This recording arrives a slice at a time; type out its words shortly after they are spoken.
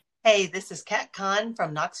Hey, this is Kat Kahn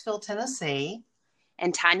from Knoxville, Tennessee,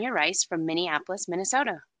 And Tanya Rice from Minneapolis,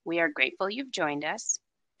 Minnesota. We are grateful you've joined us.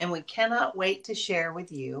 and we cannot wait to share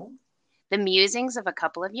with you. The musings of a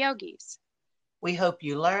couple of yogis. We hope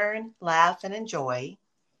you learn, laugh, and enjoy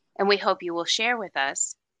And we hope you will share with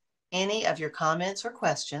us. any of your comments or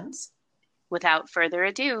questions. Without further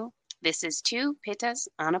ado, this is Two Pittas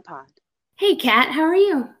on a Pod. Hey, Kat, how are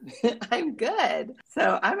you? I'm good.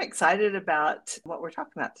 So I'm excited about what we're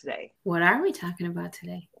talking about today. What are we talking about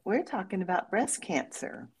today? We're talking about breast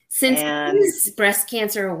cancer. Since it is Breast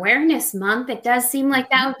Cancer Awareness Month, it does seem like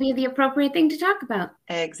that would be the appropriate thing to talk about.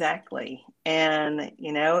 Exactly. And,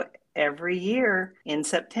 every year in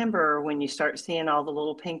September, when you start seeing all the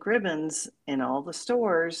little pink ribbons in all the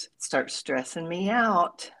stores, it starts stressing me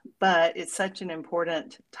out. But it's such an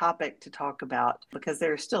important topic to talk about because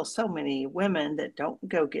there are still so many women that don't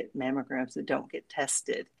go get mammograms, that don't get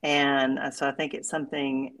tested. And so I think it's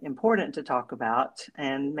something important to talk about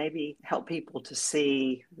and maybe help people to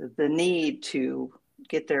see the need to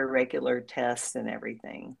get their regular tests and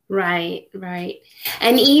everything. Right.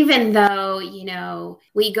 And even though,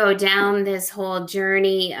 we go down this whole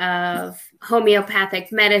journey of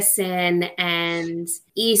homeopathic medicine and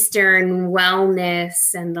Eastern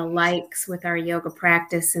wellness and the likes with our yoga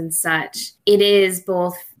practice and such, it is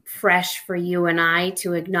both fresh for you and I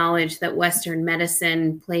to acknowledge that Western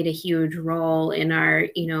medicine played a huge role in our,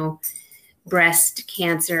 breast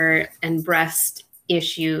cancer and breast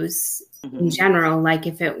issues in general. Like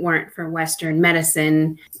if it weren't for Western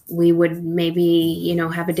medicine, we would maybe,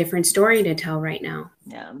 have a different story to tell right now.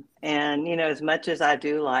 Yeah. And, as much as I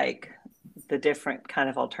do like the different kind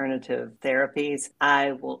of alternative therapies,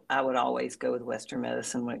 I would always go with Western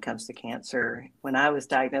medicine when it comes to cancer. When I was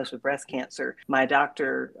diagnosed with breast cancer, my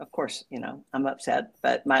doctor, of course, I'm upset,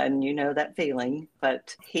 but that feeling,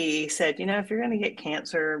 but he said, if you're going to get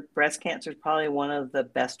cancer, breast cancer is probably one of the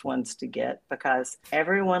best ones to get because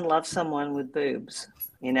everyone loves someone with boobs.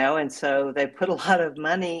 And so they put a lot of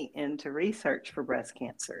money into research for breast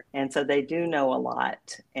cancer. And so they do know a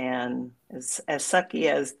lot. And as sucky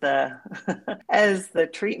as the as the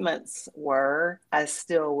treatments were, I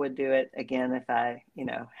still would do it again if I,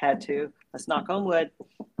 had to. Let's knock on wood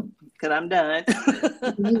because I'm done.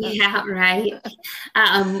 Yeah, right.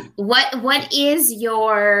 What is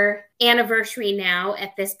your anniversary now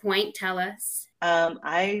at this point? Tell us.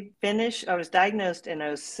 I was diagnosed in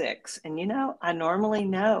 2006. And, I normally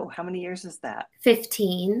know. How many years is that?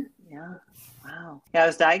 15. Yeah. Wow. Yeah, I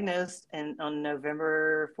was diagnosed on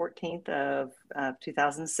November 14th of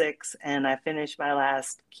 2006. And I finished my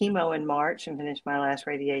last chemo in March and finished my last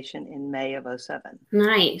radiation in May of 2007.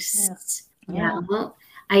 Nice. Yeah. Well,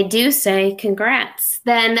 I do say congrats.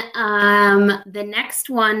 Then the next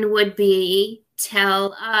one would be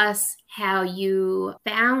tell us how you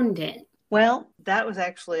found it. Well, that was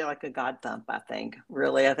actually like a God thump, I think,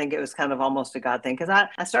 really. I think it was kind of almost a God thing because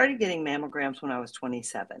I started getting mammograms when I was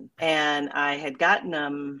 27 and I had gotten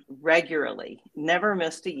them regularly, never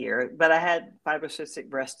missed a year, but I had fibrocystic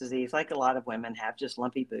breast disease, like a lot of women have, just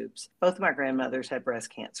lumpy boobs. Both of my grandmothers had breast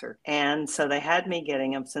cancer. And so they had me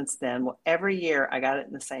getting them since then. Well, every year I got it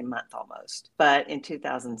in the same month almost. But in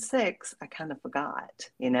 2006, I kind of forgot,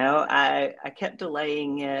 I kept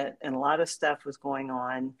delaying it and a lot of stuff was going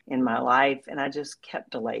on in my life and I just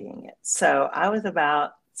kept delaying it. So I was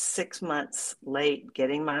about 6 months late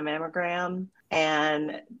getting my mammogram.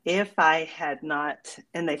 And if I had not,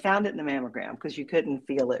 and they found it in the mammogram because you couldn't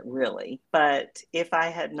feel it really. But they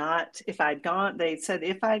said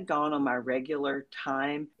if I'd gone on my regular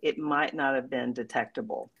time, it might not have been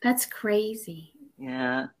detectable. That's crazy.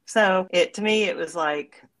 Yeah. So to me, it was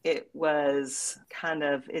like, it's kind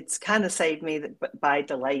of saved me by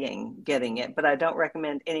delaying getting it, but I don't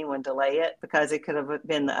recommend anyone delay it because it could have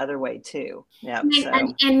been the other way too. Yeah.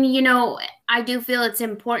 And I do feel it's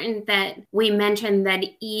important that we mention that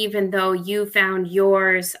even though you found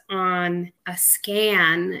yours on a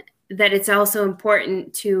scan, that it's also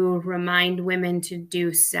important to remind women to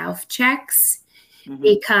do self-checks. Mm-hmm.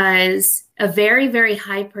 Because a very, very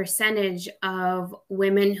high percentage of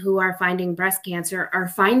women who are finding breast cancer are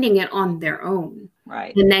finding it on their own.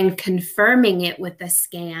 Right. And then confirming it with a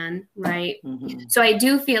scan, right? Mm-hmm. So I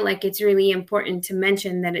do feel like it's really important to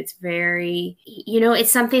mention that it's very,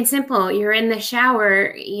 it's something simple. You're in the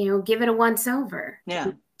shower, give it a once over.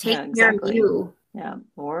 Yeah. Take care of you. Yeah.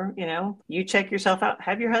 Or, you check yourself out,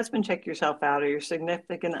 have your husband check yourself out, or your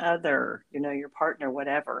significant other, your partner,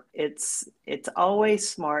 whatever. It's always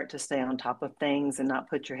smart to stay on top of things and not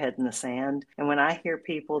put your head in the sand. And when I hear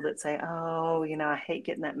people that say, oh, I hate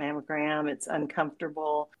getting that mammogram, it's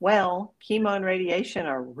uncomfortable. Well, chemo and radiation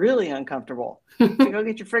are really uncomfortable. So go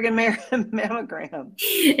get your friggin' mammogram.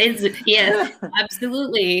 Yes,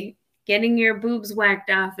 absolutely. Getting your boobs whacked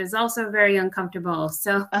off is also very uncomfortable.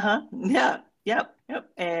 So, yeah. Yep.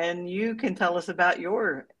 And you can tell us about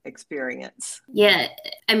your experience. Yeah,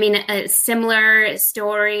 I mean, a similar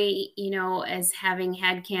story, as having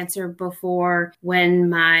had cancer before. When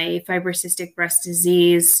my fibrocystic breast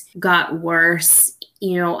disease got worse,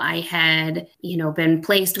 I had, been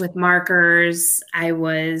placed with markers. I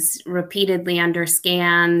was repeatedly under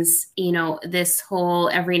scans, this whole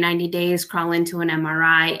every 90 days crawl into an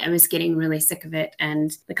MRI. I was getting really sick of it.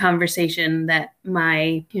 And the conversation that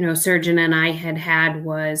my, surgeon and I had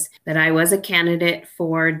was that I was a candidate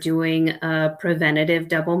for doing a preventative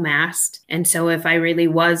double mast. And so if I really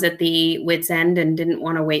was at the wit's end and didn't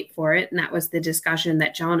want to wait for it, and that was the discussion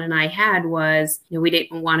that John and I had, was, we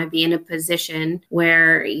didn't want to be in a position where,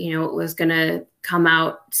 it was going to come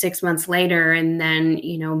out 6 months later and then,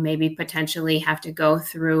 maybe potentially have to go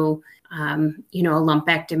through a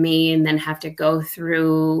lumpectomy and then have to go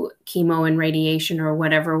through chemo and radiation or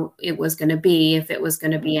whatever it was going to be, if it was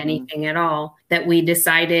going to be anything at all, that we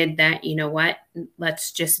decided that,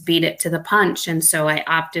 let's just beat it to the punch. And so I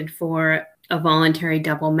opted for a voluntary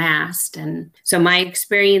double mast. And so my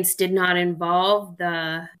experience did not involve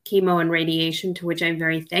the chemo and radiation, to which I'm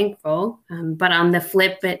very thankful. But on the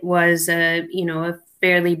flip, it was a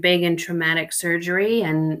fairly big and traumatic surgery,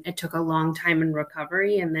 and it took a long time in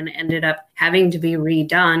recovery, and then ended up having to be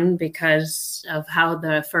redone because of how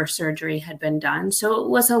the first surgery had been done. So it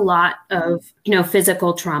was a lot of,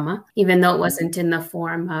 physical trauma, even though it wasn't in the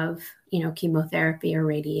form of, chemotherapy or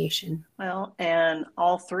radiation. Well, and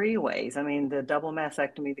all three ways. I mean, the double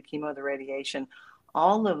mastectomy, the chemo, the radiation,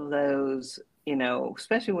 all of those,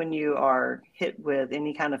 especially when you are hit with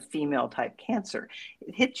any kind of female type cancer,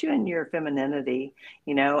 it hits you in your femininity,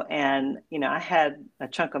 and, I had a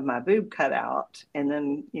chunk of my boob cut out, and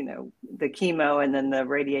then, the chemo and then the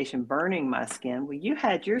radiation burning my skin. Well, you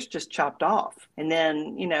had yours just chopped off. And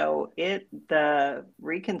then, the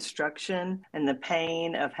reconstruction and the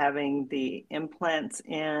pain of having the implants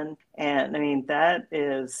in. And I mean, that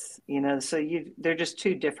is, so they're just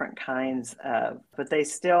two different kinds of, but they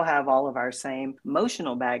still have all of our same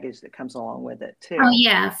emotional baggage that comes along with it too. Oh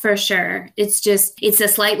yeah, for sure. It's a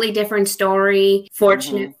slightly different story.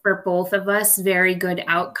 Fortunate for both of us, very good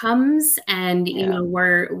outcomes. And,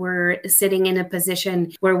 we're sitting in a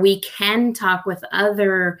position where we can talk with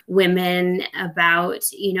other women about,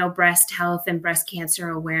 breast health and breast cancer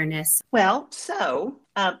awareness. Well, so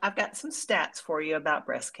I've got some stats for you about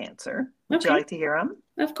breast cancer. Would you like to hear them?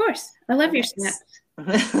 Of course. I love your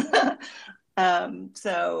stats.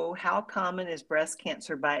 So how common is breast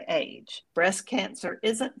cancer by age? Breast cancer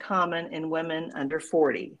isn't common in women under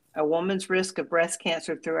 40. A woman's risk of breast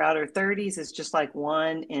cancer throughout her 30s is just like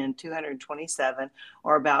 1 in 227,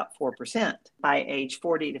 or about 4%. By age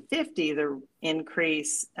 40 to 50, the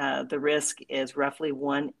increase, the risk is roughly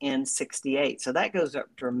 1 in 68. So that goes up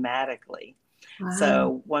dramatically. Wow.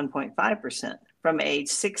 So 1.5%. From age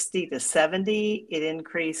 60 to 70, it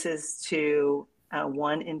increases to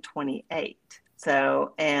 1 in 28.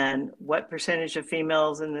 So, and what percentage of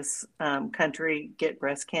females in this country get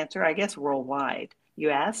breast cancer? I guess worldwide, you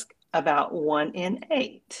ask? About 1 in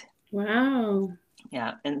 8. Wow.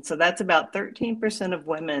 Yeah. And so that's about 13% of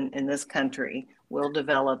women in this country will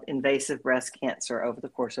develop invasive breast cancer over the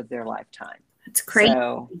course of their lifetime. That's crazy.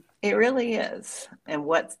 So it really is. And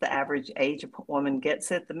what's the average age a woman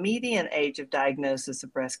gets it? The median age of diagnosis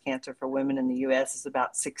of breast cancer for women in the U.S. is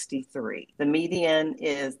about 63. The median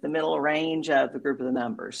is the middle range of the group of the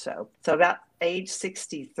numbers. So about age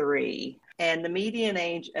 63. And the median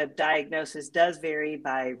age of diagnosis does vary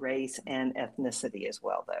by race and ethnicity as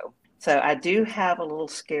well, though. So I do have a little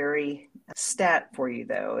scary stat for you,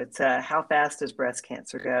 though. It's how fast does breast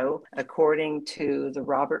cancer go? According to the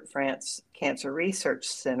Robert Frantz Cancer Research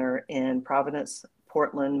Center in Providence,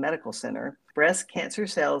 Portland Medical Center, breast cancer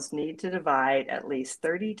cells need to divide at least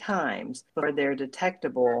 30 times before they're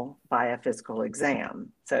detectable by a physical exam.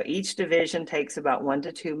 So each division takes about 1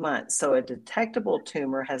 to 2 months. So a detectable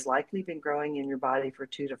tumor has likely been growing in your body for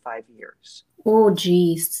 2 to 5 years. Oh,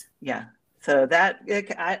 geez. Yeah. So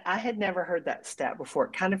I had never heard that stat before.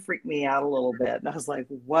 It kind of freaked me out a little bit. And I was like,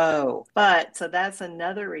 whoa. But so that's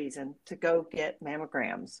another reason to go get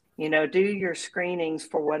mammograms. Do your screenings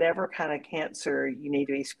for whatever kind of cancer you need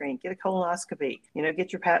to be screened. Get a colonoscopy,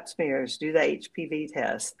 get your pap smears, do the HPV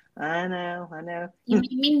test. I know. You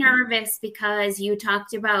made me nervous because you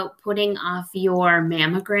talked about putting off your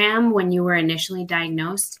mammogram when you were initially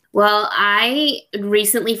diagnosed. Well, I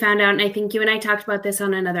recently found out, and I think you and I talked about this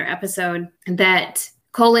on another episode, that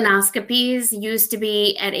colonoscopies used to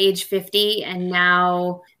be at age 50, and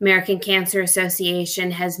now American Cancer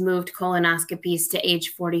Association has moved colonoscopies to age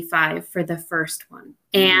 45 for the first one.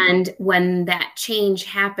 And when that change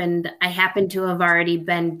happened, I happened to have already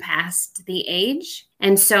been past the age.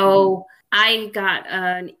 And so I got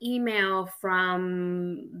an email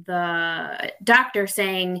from the doctor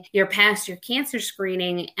saying, you're past your cancer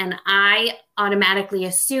screening. And I automatically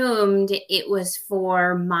assumed it was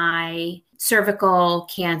for my cervical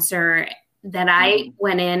cancer, that I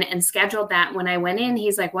went in and scheduled that. When I went in,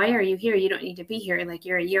 he's like, why are you here? You don't need to be here. Like,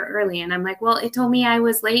 you're a year early. And I'm like, well, it told me I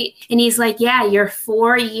was late. And he's like, yeah, you're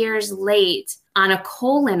 4 years late on a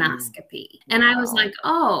colonoscopy. And I was like,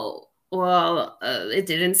 oh, well, it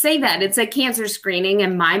didn't say that. It said cancer screening.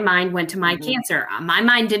 And my mind went to my cancer. My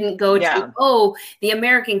mind didn't go to, oh, the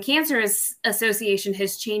American Cancer Association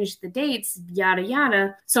has changed the dates, yada,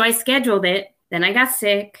 yada. So I scheduled it. Then I got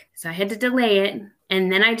sick, so I had to delay it. And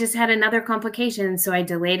then I just had another complication, so I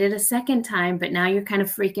delayed it a second time. But now you're kind of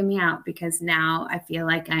freaking me out because now I feel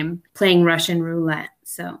like I'm playing Russian roulette.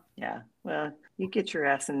 So yeah, well, you get your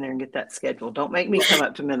ass in there and get that scheduled. Don't make me come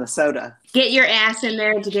up to Minnesota. Get your ass in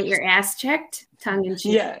there to get your ass checked, tongue in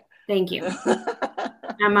cheek. Yeah. Thank you.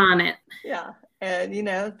 I'm on it. Yeah, and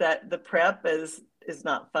that the prep is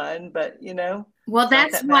not fun, but Well,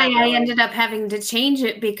 that's why I ended up having to change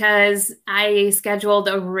it, because I scheduled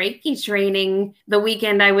a Reiki training the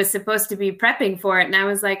weekend I was supposed to be prepping for it. And I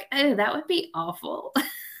was like, oh, that would be awful.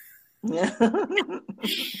 Yeah.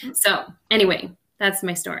 So anyway, that's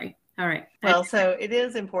my story. All right. Well, so it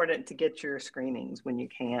is important to get your screenings when you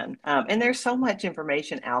can. And there's so much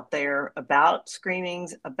information out there about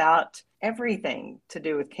screenings, about everything to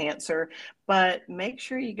do with cancer, but make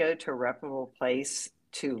sure you go to a reputable place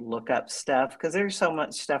to look up stuff, because there's so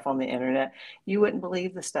much stuff on the internet. You wouldn't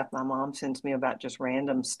believe the stuff my mom sends me about just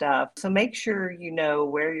random stuff. So make sure you know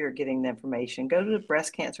where you're getting the information. Go to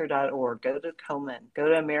breastcancer.org, go to Komen, go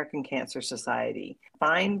to American Cancer Society.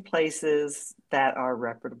 Find places that are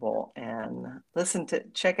reputable and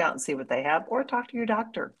check out and see what they have, or talk to your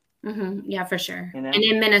doctor. Yeah, for sure. And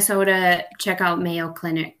in Minnesota, check out Mayo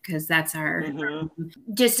Clinic, because that's our,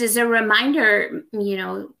 just as a reminder,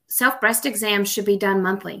 self breast exams should be done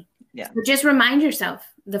monthly. Yeah. So just remind yourself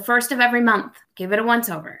the first of every month, give it a once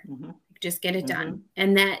over, just get it done.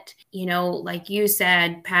 And that, like you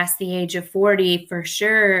said, past the age of 40, for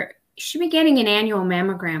sure, you should be getting an annual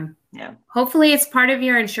mammogram. Yeah. Hopefully it's part of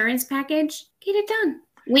your insurance package. Get it done.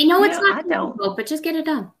 We know it's not difficult, but just get it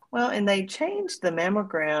done. Well, and they changed the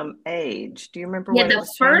mammogram age. Do you remember? Yeah, the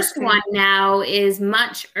first one now is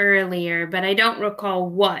much earlier, but I don't recall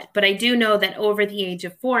what. But I do know that over the age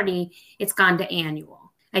of 40, it's gone to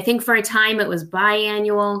annual. I think for a time it was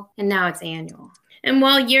biannual, and now it's annual. And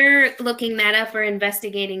while you're looking that up or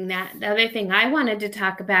investigating that, the other thing I wanted to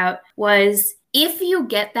talk about was, if you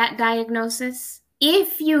get that diagnosis,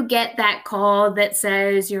 if you get that call that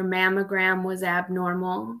says your mammogram was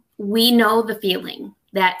abnormal, we know the feeling.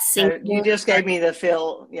 You just gave me the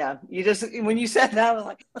feel. Yeah. When you said that, I was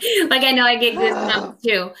like, I know I get goosebumps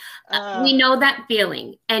too. We know that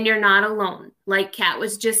feeling, and you're not alone. Like Kat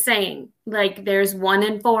was just saying, there's 1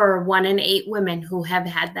 in 4 or 1 in 8 women who have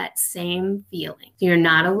had that same feeling. You're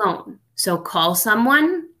not alone. So call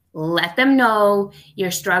someone, let them know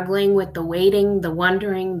you're struggling with the waiting, the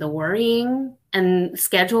wondering, the worrying, and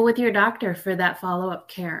schedule with your doctor for that follow-up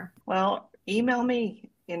care. Well, email me.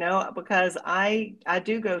 Because I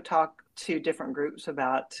do go talk to different groups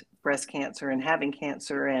about breast cancer and having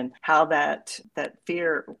cancer, and how that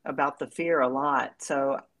fear a lot.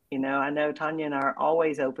 So, I know Tanya and I are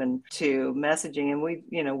always open to messaging,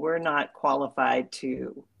 and we're not qualified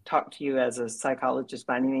to talk to you as a psychologist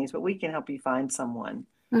by any means, but we can help you find someone.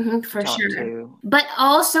 For sure. But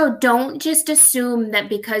also, don't just assume that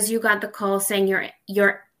because you got the call saying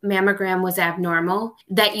your mammogram was abnormal,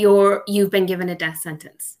 that you've been given a death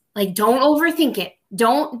sentence. Don't overthink it.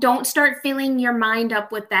 Don't start filling your mind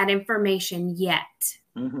up with that information yet.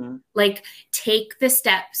 Take the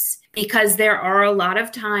steps, because there are a lot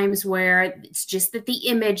of times where it's just that the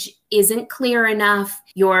image isn't clear enough.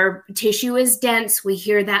 Your tissue is dense. We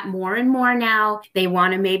hear that more and more now. They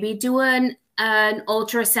want to maybe do an an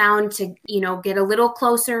ultrasound to, get a little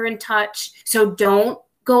closer in touch. So don't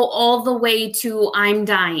go all the way to I'm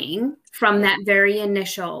dying from that very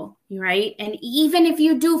initial, right? And even if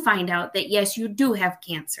you do find out that, yes, you do have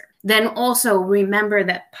cancer, then also remember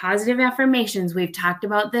that positive affirmations, we've talked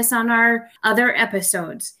about this on our other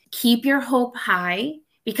episodes, keep your hope high,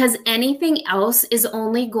 because anything else is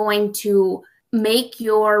only going to make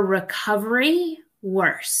your recovery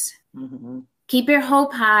worse. Mm-hmm. Keep your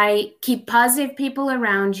hope high, keep positive people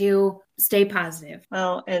around you, stay positive.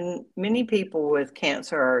 Well, and many people with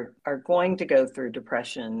cancer are going to go through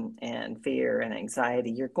depression and fear and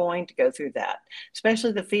anxiety. You're going to go through that,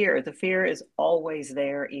 especially the fear. The fear is always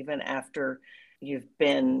there, even after you've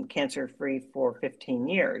been cancer-free for 15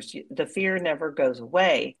 years. The fear never goes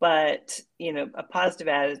away, but a positive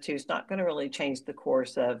attitude is not going to really change the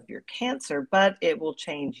course of your cancer, but it will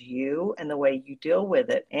change you and the way you deal with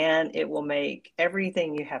it. And it will make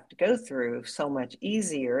everything you have to go through so much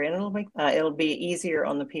easier, and it'll be easier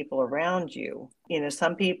on the people around you.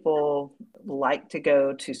 Some people like to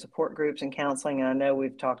go to support groups and counseling. I know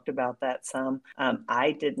we've talked about that some.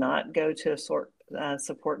 I did not go to a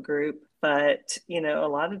support group. But, a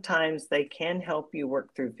lot of times they can help you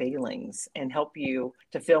work through feelings and help you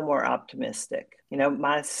to feel more optimistic.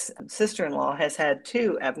 My sister-in-law has had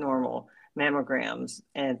 2 abnormal mammograms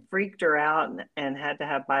and freaked her out and had to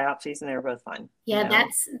have biopsies, and they were both fine. Yeah,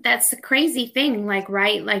 that's the crazy thing.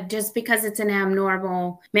 Right? Just because it's an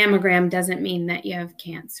abnormal mammogram doesn't mean that you have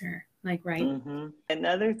cancer. Right. Mm-hmm.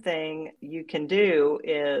 Another thing you can do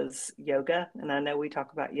is yoga. And I know we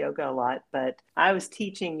talk about yoga a lot, but I was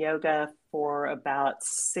teaching yoga for about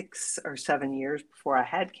 6 or 7 years before I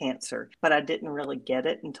had cancer, but I didn't really get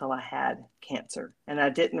it until I had cancer. And I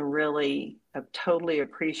didn't really totally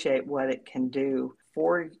appreciate what it can do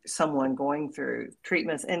for someone going through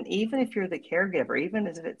treatments. And even if you're the caregiver, even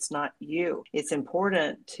if it's not you, it's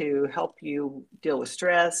important to help you deal with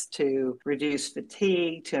stress, to reduce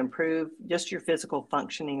fatigue, to improve just your physical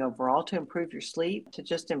functioning overall, to improve your sleep, to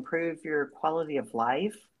just improve your quality of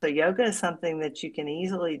life. So yoga is something that you can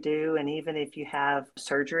easily do. And even if you have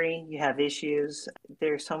surgery, you have issues,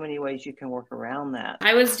 there's so many ways you can work around that.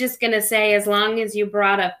 I was just going to say, as long as you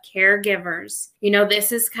brought up caregivers,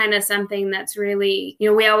 this is kind of something that's really,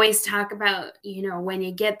 we always talk about, when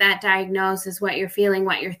you get that diagnosis, what you're feeling,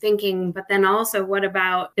 what you're thinking, but then also what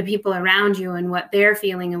about the people around you and what they're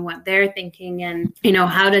feeling and what they're thinking, and,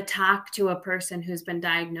 how to talk to a person who's been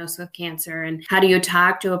diagnosed with cancer, and how do you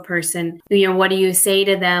talk to a person, what do you say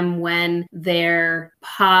to them when their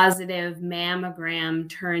positive mammogram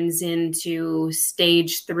turns into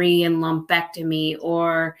stage 3 and lumpectomy,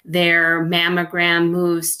 or their mammogram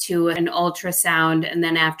moves to an ultrasound, and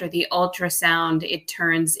then after the ultrasound it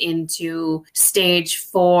turns into stage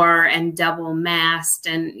 4 and double mast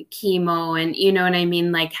and chemo, and what I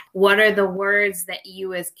mean? What are the words that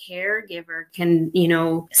you as caregiver can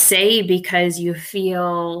say, because you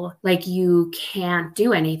feel like you can't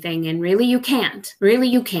do anything, and really you can't.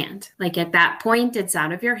 At that point, it's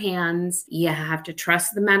out of your hands. You have to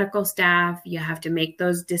trust the medical staff. You have to make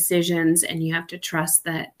those decisions, and you have to trust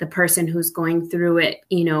that the person who's going through it,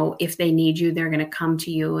 if they need you, they're going to come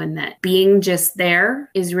to you, and that being just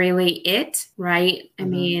there is really it, right? Mm-hmm. I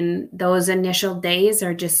mean, those initial days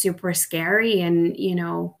are just super scary, and,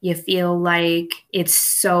 you feel like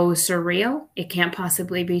it's so surreal. It can't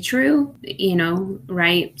possibly be true,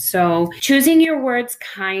 right? So choosing your words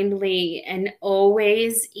kindly and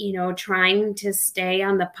always, trying to stay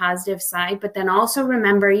on the positive side, but then also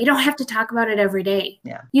remember, you don't have to talk about it every day.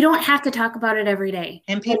 Yeah. You don't have to talk about it every day.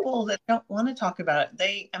 And people that don't want to talk about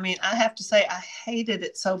it, I have to say, I hated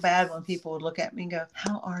it so bad when people would look at me and go,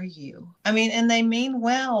 "How are you?" And they mean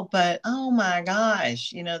well, but oh my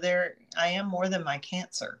gosh, I am more than my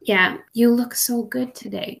cancer. Yeah. You look so good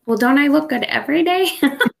today. Well, don't I look good every day?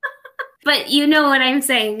 But you know what I'm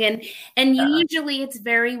saying. And usually it's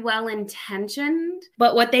very well intentioned.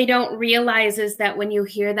 But what they don't realize is that when you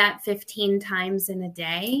hear that 15 times in a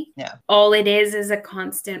day, all it is a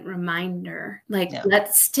constant reminder.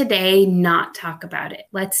 Let's today not talk about it.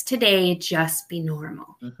 Let's today just be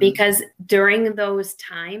normal. Mm-hmm. Because during those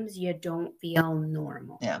times, you don't feel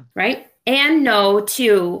normal. Yeah. Right? And no,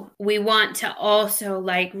 too, we want to also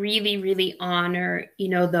really, really honor,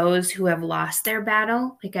 those who have lost their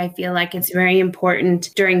battle. I feel like it's very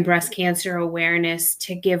important during Breast Cancer Awareness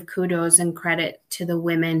to give kudos and credit to the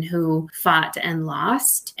women who fought and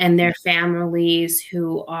lost, and their families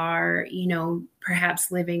who are,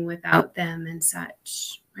 perhaps living without them and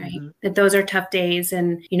such. Right. Mm-hmm. That those are tough days.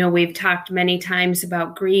 And, we've talked many times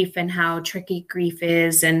about grief and how tricky grief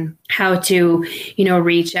is. And how to,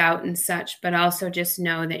 reach out and such, but also just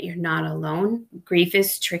know that you're not alone. Grief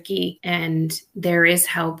is tricky and there is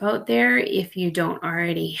help out there. If you don't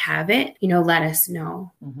already have it, let us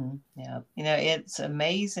know. Mm-hmm. Yeah. It's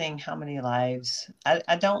amazing how many lives.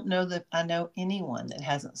 I don't know that I know anyone that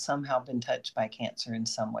hasn't somehow been touched by cancer in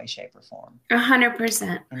some way, shape, or form.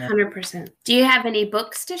 100%. 100%. Do you have any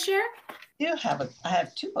books to share? I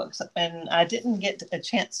have 2 books, and I didn't get a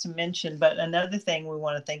chance to mention, but another thing we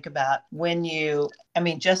want to think about when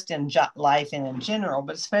just in life and in general,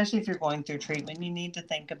 but especially if you're going through treatment, you need to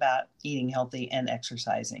think about eating healthy and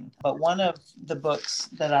exercising. But one of the books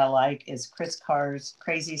that I like is Kris Carr's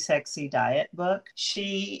Crazy Sexy Diet book.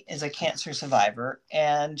 She is a cancer survivor,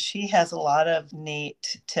 and she has a lot of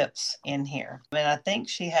neat tips in here. And I think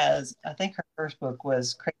her first book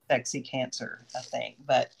was Crazy Sexy Cancer, I think.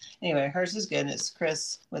 But anyway, hers is good. It's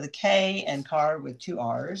Kris with a K and Carr with 2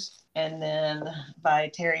 R's. And then by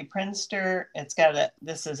Terry Prinster,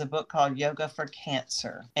 this is a book called Yoga for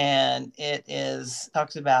Cancer. And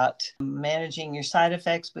talks about managing your side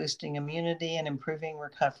effects, boosting immunity, and improving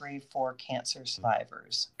recovery for cancer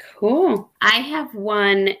survivors. Cool. I have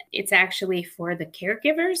one. It's actually for the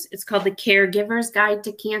caregivers. It's called The Caregiver's Guide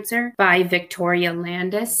to Cancer by Victoria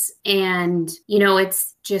Landis. And,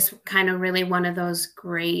 it's just kind of really one of those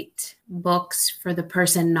great books for the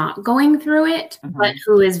person not going through it, but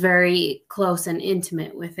who is very close and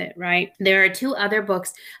intimate with it, right? There are 2 other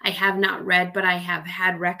books I have not read, but I have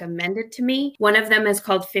had recommended to me. One of them is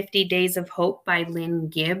called 50 Days of Hope by Lynn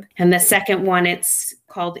Gibb. And the second one, it's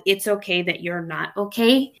called It's Okay That You're Not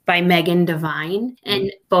Okay by Megan Devine.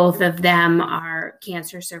 And both of them are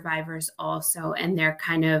cancer survivors also. And they're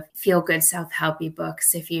kind of feel-good, self-helpy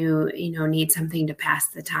books. If you, need something to pass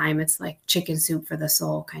the time, it's like chicken soup for the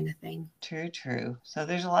soul kind of thing. True. So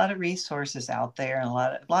there's a lot of resources out there and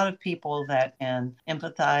a lot of people that can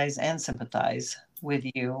empathize and sympathize with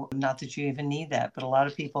you. Not that you even need that, but a lot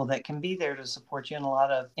of people that can be there to support you, and a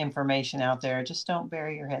lot of information out there. Just don't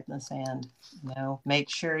bury your head in the sand. Make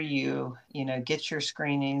sure you get your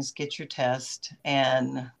screenings, get your test,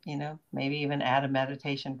 and maybe even add a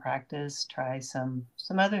meditation practice. Try some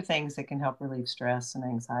other things that can help relieve stress and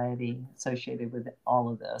anxiety associated with all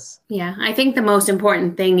of this. Yeah, I think the most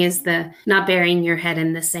important thing is the not burying your head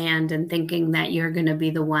in the sand and thinking that you're going to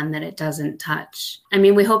be the one that it doesn't touch. I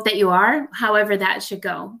mean, we hope that you are, however that should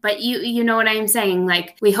go. But you know what I'm saying?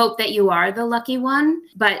 Like, we hope that you are the lucky one,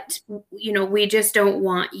 but we just don't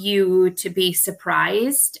want you to be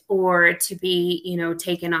surprised or to be,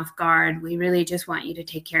 taken off guard. We really just want you to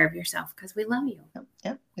take care of yourself because we love you.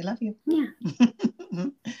 Yep, we love you. Yeah.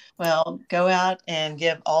 Well, go out and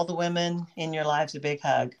give all the women in your lives a big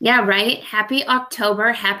hug. Yeah, right. Happy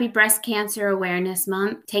October. Happy Breast Cancer Awareness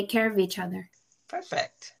Month. Take care of each other.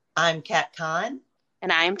 Perfect. I'm Kat Kahn.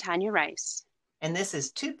 And I'm Tanya Rice. And this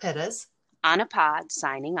is Two Pittas on a Pod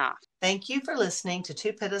signing off. Thank you for listening to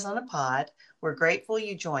Two Pittas on a Pod. We're grateful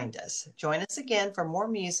you joined us. Join us again for more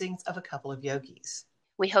musings of a couple of yogis.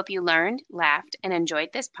 We hope you learned, laughed, and enjoyed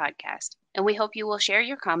this podcast. And we hope you will share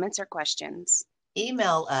your comments or questions.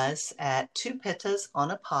 Email us at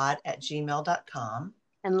twopittasonapod@gmail.com.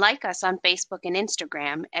 And like us on Facebook and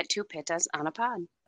Instagram at Two Pittas on a Pod.